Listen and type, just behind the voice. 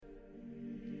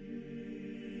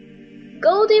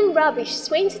Golden Rubbish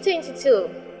 2022,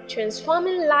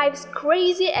 transforming life's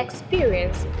crazy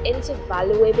experience into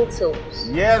valuable tools.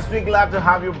 Yes, we're glad to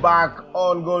have you back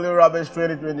on Golden Rubbish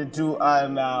 2022,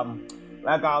 and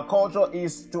like our culture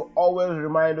is to always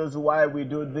remind us why we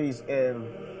do this, and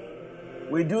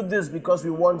we do this because we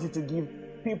want you to give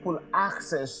people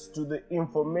access to the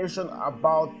information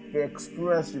about the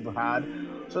experience you've had,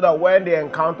 so that when they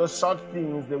encounter such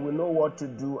things, they will know what to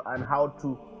do and how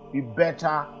to be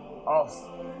better off.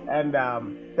 And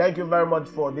thank you very much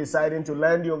for deciding to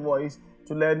lend your voice,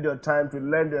 to lend your time, to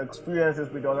lend your experiences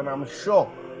with us, and I'm sure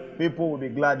people will be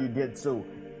glad you did so.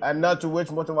 And not to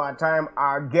waste much of our time,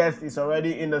 our guest is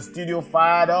already in the studio,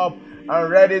 fired up and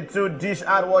ready to dish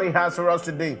out what he has for us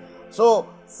today. So,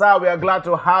 sir, we are glad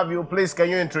to have you. Please,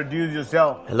 can you introduce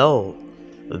yourself? Hello,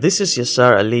 this is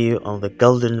Yasar Aliyu on the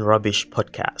Golden Rubbish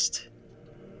podcast.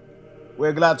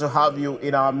 We're glad to have you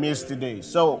in our midst today.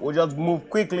 So, we'll just move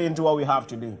quickly into what we have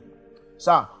today.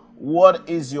 Sir, what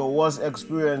is your worst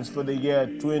experience for the year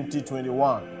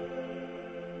 2021?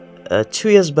 2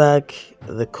 years back,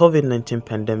 the COVID-19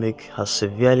 pandemic has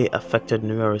severely affected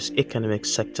numerous economic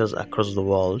sectors across the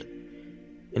world,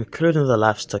 including the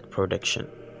livestock production.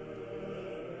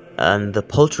 And the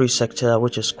poultry sector,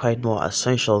 which is quite more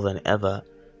essential than ever,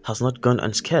 has not gone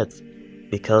unscathed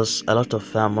because a lot of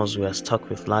farmers were stuck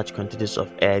with large quantities of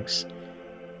eggs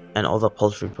and other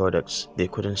poultry products they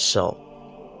couldn't sell,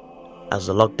 as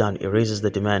the lockdown erases the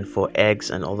demand for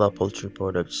eggs and other poultry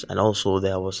products, and also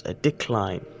there was a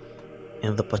decline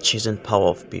in the purchasing power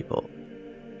of people.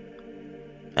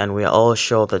 And we are all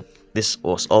sure that this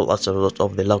was all as a result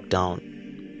of the lockdown.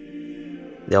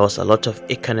 There was a lot of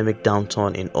economic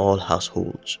downturn in all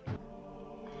households.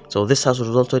 So this has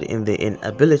resulted in the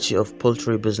inability of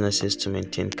poultry businesses to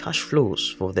maintain cash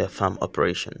flows for their farm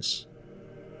operations.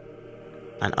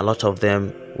 And a lot of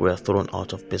them were thrown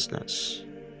out of business.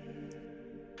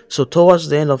 So towards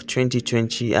the end of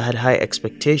 2020, I had high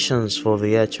expectations for the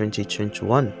year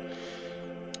 2021,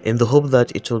 in the hope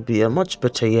that it would be a much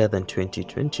better year than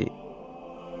 2020.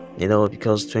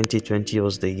 Because 2020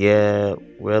 was the year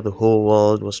where the whole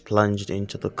world was plunged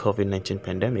into the COVID-19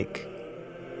 pandemic.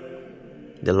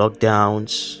 The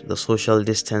lockdowns, the social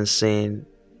distancing,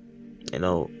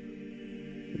 the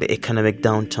economic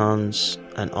downturns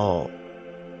and all.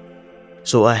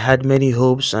 So I had many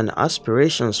hopes and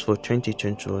aspirations for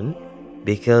 2021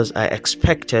 because I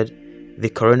expected the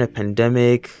corona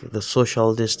pandemic, the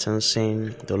social distancing,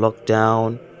 the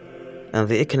lockdown, and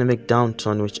the economic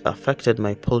downturn which affected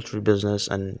my poultry business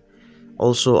and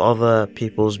also other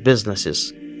people's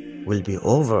businesses will be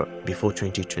over before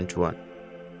 2021,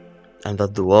 and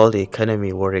that the world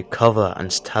economy will recover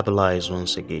and stabilize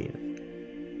once again.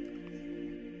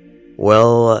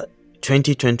 Well,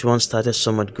 2021 started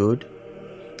somewhat good,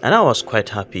 and I was quite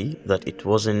happy that it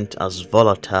wasn't as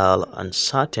volatile,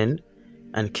 uncertain,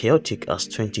 and chaotic as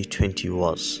 2020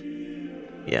 was.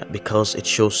 Because it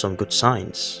shows some good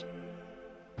signs.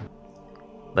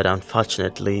 But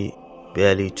unfortunately,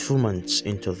 barely 2 months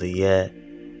into the year,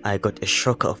 I got a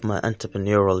shock of my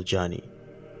entrepreneurial journey.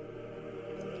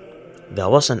 There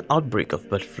was an outbreak of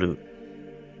bird flu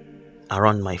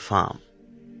around my farm,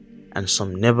 and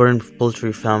some neighboring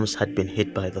poultry farms had been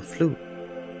hit by the flu.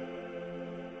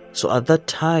 So at that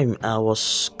time, I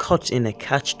was caught in a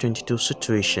catch-22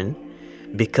 situation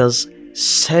because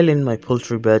selling my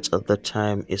poultry birds at that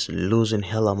time is losing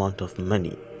hell amount of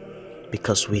money,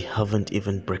 because we haven't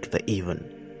even break the even.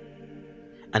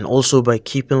 And also by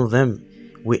keeping them,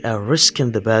 we are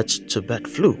risking the birds to bird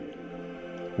flu,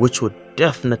 which would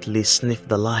definitely sniff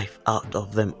the life out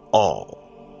of them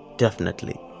all.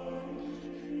 Definitely.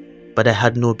 But I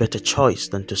had no better choice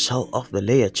than to sell off the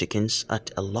layer chickens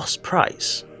at a loss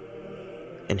price.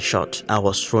 In short, I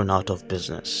was thrown out of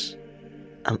business.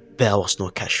 And there was no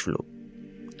cash flow.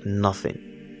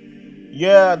 Nothing.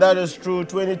 Yeah, that is true.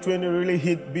 2020 really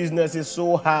hit businesses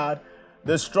so hard.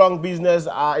 The strong business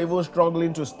are even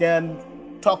struggling to stand.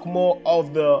 Talk more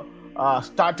of the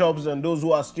startups and those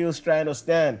who are still trying to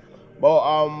stand.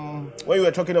 But when you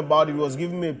were talking about it, was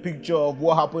giving me a picture of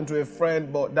what happened to a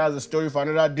friend, but that's a story for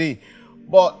another day.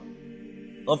 But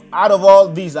out of all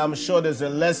these, I'm sure there's a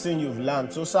lesson you've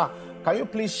learned. So, sir, can you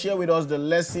please share with us the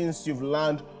lessons you've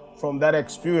learned from that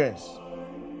experience?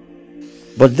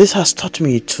 But this has taught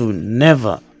me to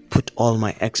never put all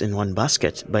my eggs in one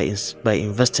basket by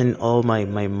investing all my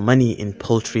money in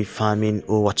poultry farming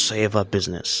or whatsoever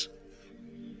business.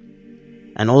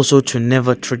 And also to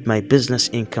never treat my business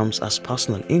incomes as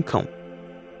personal income.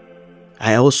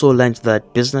 I also learned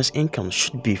that business income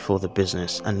should be for the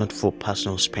business and not for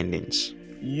personal spendings.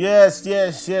 Yes,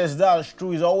 yes, yes, that's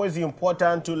true. It's always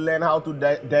important to learn how to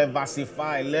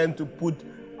diversify, learn to put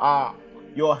uh,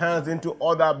 your hands into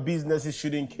other businesses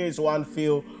should in case one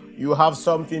fail, you have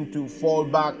something to fall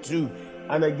back to.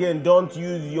 And again, don't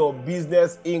use your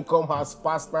business income as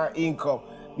personal income.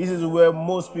 This is where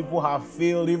most people have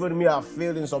failed. Even me, I've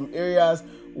failed in some areas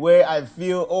where I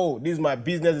feel, oh, this is my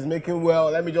business is making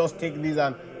well. Let me just take this,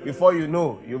 and before you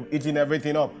know, you're eating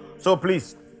everything up. So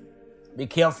please be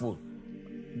careful.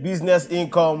 Business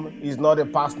income is not a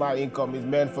personal income, it's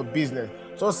meant for business.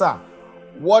 So, sir,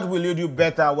 what will you do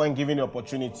better when given the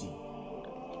opportunity?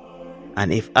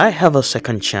 And if I have a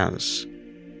second chance,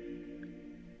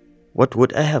 what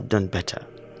would I have done better?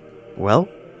 Well,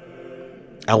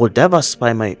 I will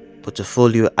diversify my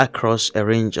portfolio across a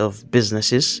range of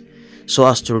businesses so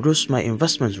as to reduce my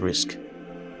investment risk.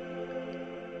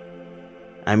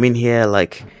 I mean here,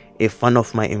 like, if one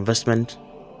of my investment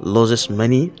loses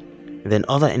money, then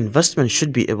other investments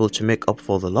should be able to make up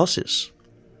for the losses.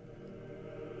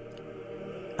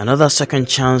 Another second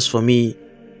chance for me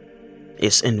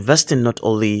is investing not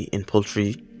only in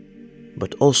poultry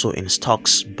but also in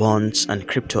stocks, bonds, and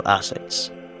crypto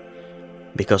assets,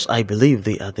 because I believe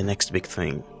they are the next big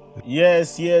thing.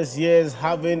 Yes, yes, yes.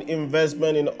 Having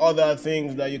investment in other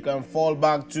things that you can fall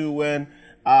back to when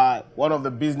one of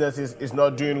the businesses is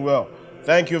not doing well.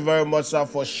 Thank you very much, sir,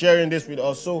 for sharing this with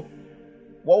us. So,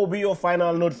 what will be your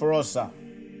final note for us, sir?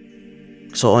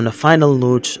 So, on a final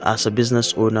note, as a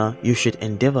business owner, you should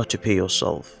endeavor to pay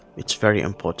yourself. It's very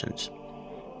important.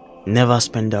 Never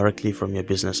spend directly from your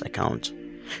business account,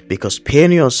 because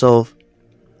paying yourself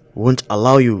won't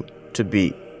allow you to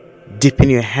be dipping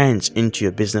your hands into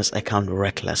your business account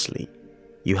recklessly.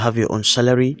 You have your own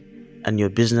salary, and your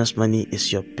business money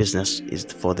is your business, is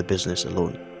for the business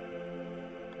alone.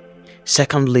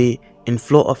 Secondly,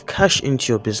 inflow of cash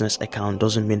into your business account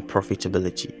doesn't mean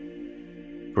profitability.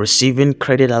 Receiving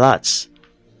credit alerts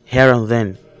here and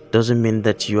then doesn't mean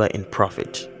that you are in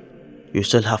profit. You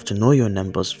still have to know your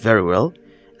numbers very well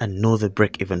and know the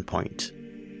break-even point.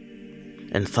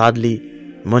 And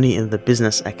thirdly, money in the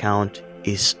business account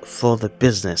is for the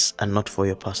business and not for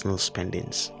your personal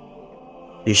spendings.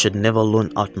 You should never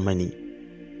loan out money.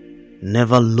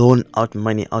 Never loan out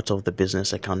money out of the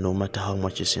business account, no matter how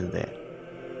much is in there.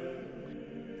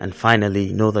 And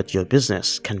finally, know that your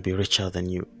business can be richer than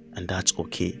you, and that's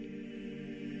okay.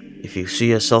 If you see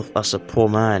yourself as a poor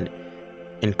man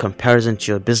in comparison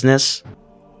to your business,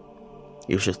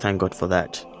 you should thank God for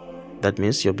that. That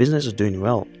means your business is doing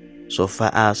well, so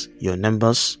far as your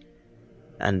numbers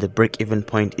and the break-even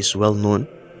point is well known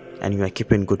and you are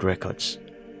keeping good records.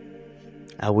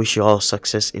 I wish you all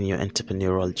success in your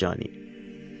entrepreneurial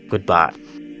journey. Goodbye.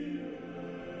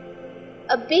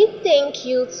 A big thank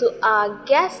you to our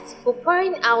guests for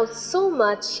pouring out so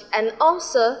much, and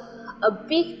also a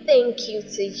big thank you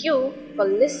to you for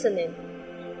listening.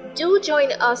 Do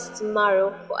join us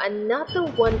tomorrow for another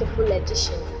wonderful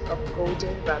edition of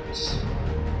Golden Rubbish.